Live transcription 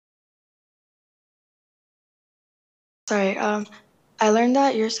Sorry, I learned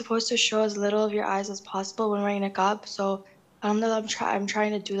that you're supposed to show as little of your eyes as possible when wearing niqab. So I'm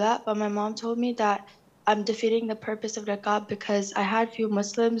trying to do that, but my mom told me that I'm defeating the purpose of niqab because I had few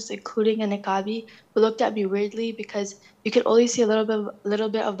Muslims, including a niqabi, who looked at me weirdly because you could only see a little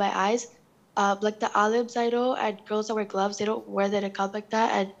bit of my eyes. Like the alims I know and girls that wear gloves, they don't wear the niqab like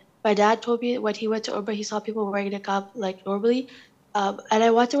that. And my dad told me when he went to Umrah, he saw people wearing niqab like normally. And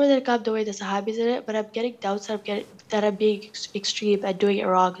I want to wear the niqab the way the Sahabis did it, but I'm getting doubts that I'm being extreme and doing it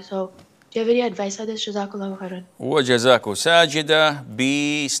wrong. So, do you have any advice on this? Jazakallahu khairan. وَجَزَاكُ سَاجِدًا.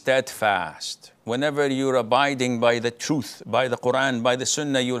 Be steadfast. Whenever you're abiding by the truth, by the Quran, by the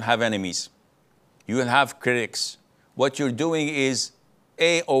Sunnah, you'll have enemies. You will have critics. What you're doing is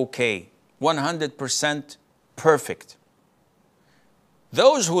A-OK, 100% perfect.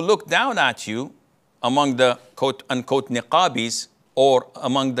 Those who look down at you among the quote-unquote niqabis or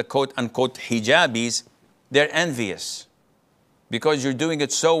among the quote-unquote hijabis, they're envious. Because you're doing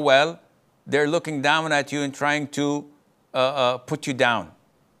it so well, they're looking down at you and trying to put you down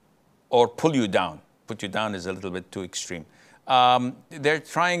or pull you down. Put you down is a little bit too extreme. They're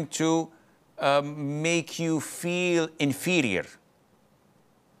trying to make you feel inferior.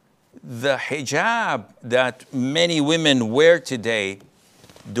 The hijab that many women wear today,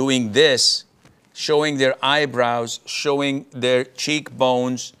 doing this, showing their eyebrows, showing their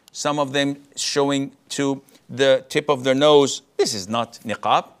cheekbones, some of them showing to the tip of their nose, this is not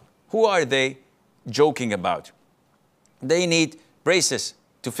niqab. Who are they joking about? They need braces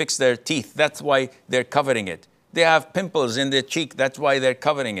to fix their teeth. That's why they're covering it. They have pimples in their cheek. That's why they're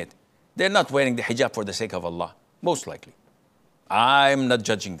covering it. They're not wearing the hijab for the sake of Allah, most likely. I'm not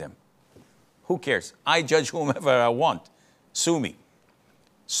judging them. Who cares? I judge whomever I want. Sue me.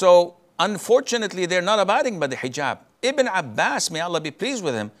 So, unfortunately, they're not abiding by the hijab. Ibn Abbas, may Allah be pleased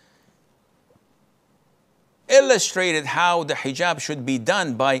with him, illustrated how the hijab should be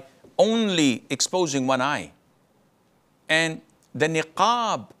done by only exposing one eye. And the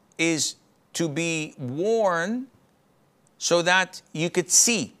niqab is to be worn so that you could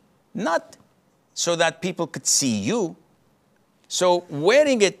see, not so that people could see you. So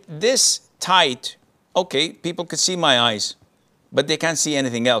wearing it this tight, okay, people could see my eyes, but they can't see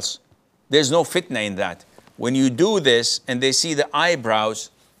anything else. There's no fitna in that. When you do this and they see the eyebrows,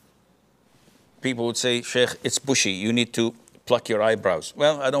 people would say, Sheikh, it's bushy. You need to pluck your eyebrows.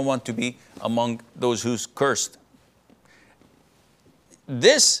 Well, I don't want to be among those who's cursed.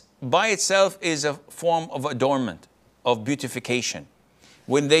 This by itself is a form of adornment, of beautification.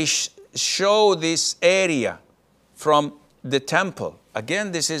 When they show this area from the temple,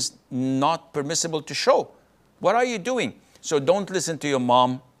 again, this is not permissible to show. What are you doing? So don't listen to your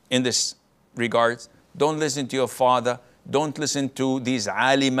mom in this regards. Don't listen to your father. Don't listen to these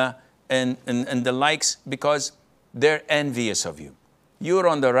alima and the likes, because they're envious of you. You're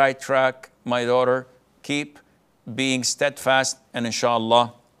on the right track, my daughter. Keep being steadfast, and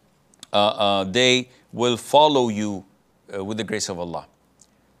inshallah, they will follow you with the grace of Allah.